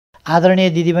आदरणीय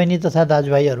दिदीबहिनी तथा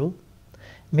दाजुभाइहरू,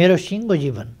 मेरो सिङ्गो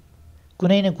जीवन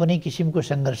कुनै न कुनै किसिमको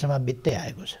सङ्घर्षमा बित्दै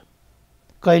आएको छ।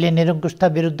 कहिले निरङ्कुशता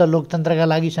विरुद्ध लोकतन्त्रका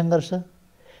लागि सङ्घर्ष,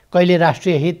 कहिले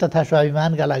राष्ट्रिय हित तथा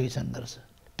स्वाभिमानका लागि सङ्घर्ष,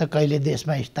 त कहिले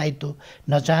देशमा स्थायित्व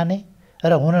नचाहने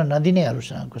र हुन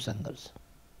नदिनेहरूसँगको सङ्घर्ष।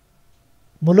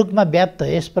 मुलुकमा व्याप्त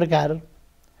यस प्रकार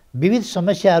विविध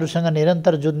समस्याहरूसँग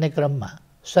निरन्तर जुझ्ने क्रममा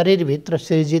शरीरभित्र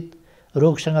सृजित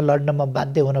रोगसँग लड्न म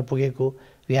बाध्य हुन पुगेको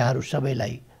यहाँहरू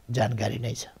सबैलाई जानकारी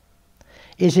नै छ।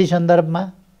 यसै सन्दर्भमा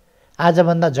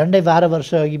आजभन्दा झन्डै 12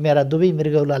 वर्ष अघि मेरा दुवै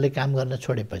मृगौलाले काम गर्न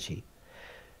छोडेपछि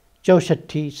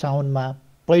 64 साउनमा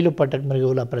पहिलो पटक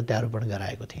मृगौला प्रत्यारोपण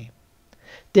गराएको थिएँ।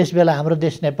 त्यसबेला हाम्रो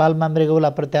देश नेपालमा मृगौला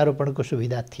प्रत्यारोपणको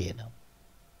सुविधा थिएन।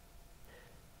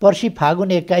 पर्सि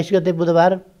फागुन 21 गते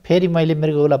बुधबार फेरि मैले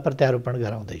मृगौला प्रत्यारोपण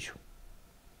गराउँदैछु।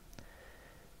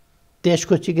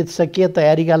 त्यसको चिकित्सकीय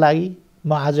तयारीका लागि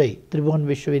म आजै त्रिभुवन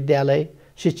विश्वविद्यालय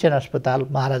शिक्षण अस्पताल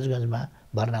महाराजगञ्जमा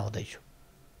भर्ना हुँदैछु।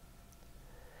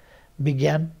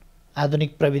 विज्ञान,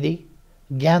 आधुनिक प्रविधि,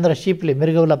 ज्ञान र सिपले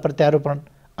मृगौला प्रत्यारोपण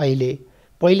अहिले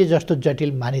पहिले जस्तो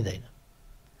जटिल मानिँदैन।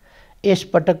 यस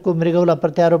पटकको मृगौला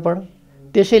प्रत्यारोपण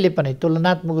त्यसैले पनि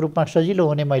तुलनात्मक रूपमा सजिलो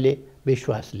हुने मैले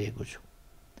विश्वास लिएको छु।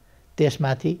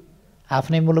 त्यसमाथि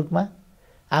आफ्नै मुलुकमा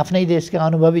आफ्नै देशका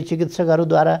अनुभवी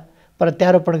चिकित्सकहरूद्वारा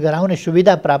प्रत्यारोपण गराउने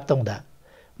सुविधा प्राप्त हुँदा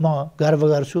म गर्व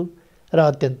गर्छु र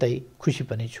अत्यन्तै खुसी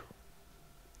पनि छु।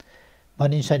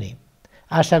 भनिन्छ नि,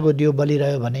 आशाको दियो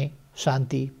बलिरह्यो भने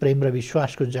शान्ति, प्रेम र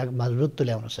विश्वासको जग मजबुत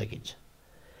तुल्याउन सकिन्छ।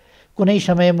 कुनै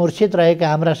समय मूर्छित रहेका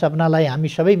हाम्रा सपनालाई हामी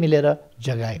सबै मिलेर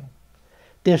जगायौँ।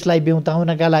 त्यसलाई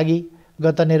बिउताउनका लागि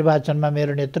गत निर्वाचनमा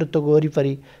मेरो नेतृत्वको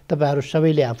वरिपरि तपाईँहरू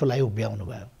सबैले आफूलाई उभ्याउनु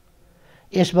भयो।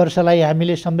 यस वर्षलाई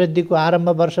हामीले समृद्धिको आरम्भ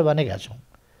वर्ष भनेका छौँ।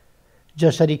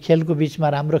 जसरी खेलको बीचमा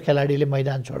राम्रो खेलाडीले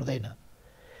मैदान छोड्दैन,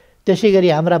 त्यसै गरी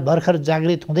हाम्रा भर्खर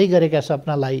जागृत हुँदै गरेका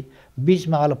सपनालाई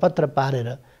बीचमा अलपत्र पारेर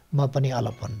म पनि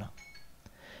अलप हुन्न।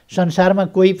 संसारमा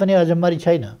कोही पनि अजम्मरी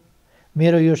छैन।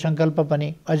 मेरो यो सङ्कल्प पनि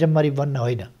अजम्मरी बन्न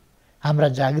होइन, हाम्रा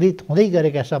जागृत हुँदै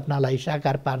गरेका सपनालाई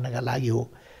साकार पार्नका लागि हो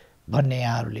भन्ने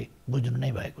यहाँहरूले बुझ्नु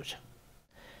नै भएको छ।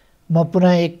 म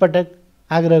पुनः एकपटक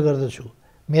आग्रह गर्दछु,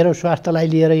 मेरो स्वास्थ्यलाई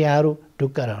लिएर यहाँहरू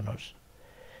ढुक्क रहनुहोस्।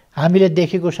 हामीले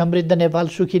देखेको समृद्ध नेपाल,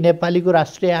 सुखी नेपालीको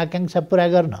राष्ट्रिय आकाङ्क्षा पुरा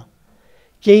गर्न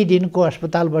केही दिनको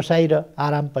अस्पताल बसाइ र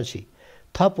आरामपछि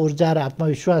थप ऊर्जा र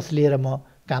आत्मविश्वास लिएर म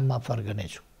काममा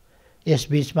फर्कनेछु।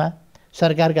 यसबीचमा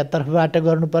सरकारका तर्फबाट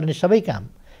गर्नुपर्ने सबै काम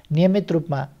नियमित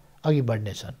रूपमा अघि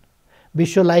बढ्नेछन्।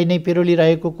 विश्वलाई नै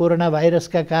पिरोलिरहेको कोरोना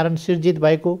भाइरसका कारण सिर्जित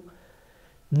भएको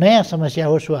नयाँ समस्या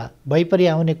होस् वा भइपरि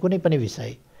आउने कुनै पनि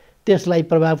विषय, त्यसलाई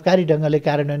प्रभावकारी ढङ्गले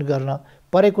कार्यान्वयन गर्न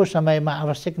परेको समयमा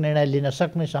आवश्यक निर्णय लिन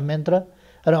सक्ने संयन्त्र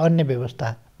र अन्य व्यवस्था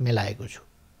मिलाएको छु।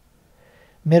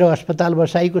 मेरो अस्पताल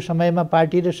बसाइको समयमा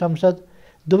पार्टी र संसद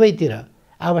दुवैतिर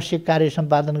आवश्यक कार्य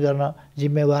सम्पादन गर्न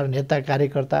जिम्मेवार नेता,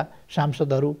 कार्यकर्ता,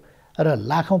 सांसदहरू र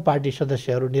लाखौँ पार्टी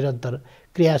सदस्यहरू निरन्तर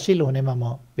क्रियाशील हुनेमा म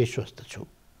विश्वस्त छु।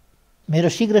 मेरो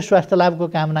शीघ्र स्वास्थ्य लाभको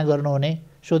कामना गर्नुहुने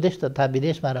स्वदेश तथा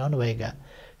विदेशमा रहनुभएका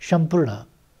सम्पूर्ण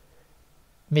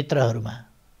मित्रहरूमा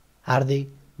हार्दिक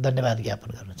धन्यवाद ज्ञापन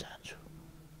गर्न चाहन्छु।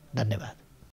 धन्यवाद।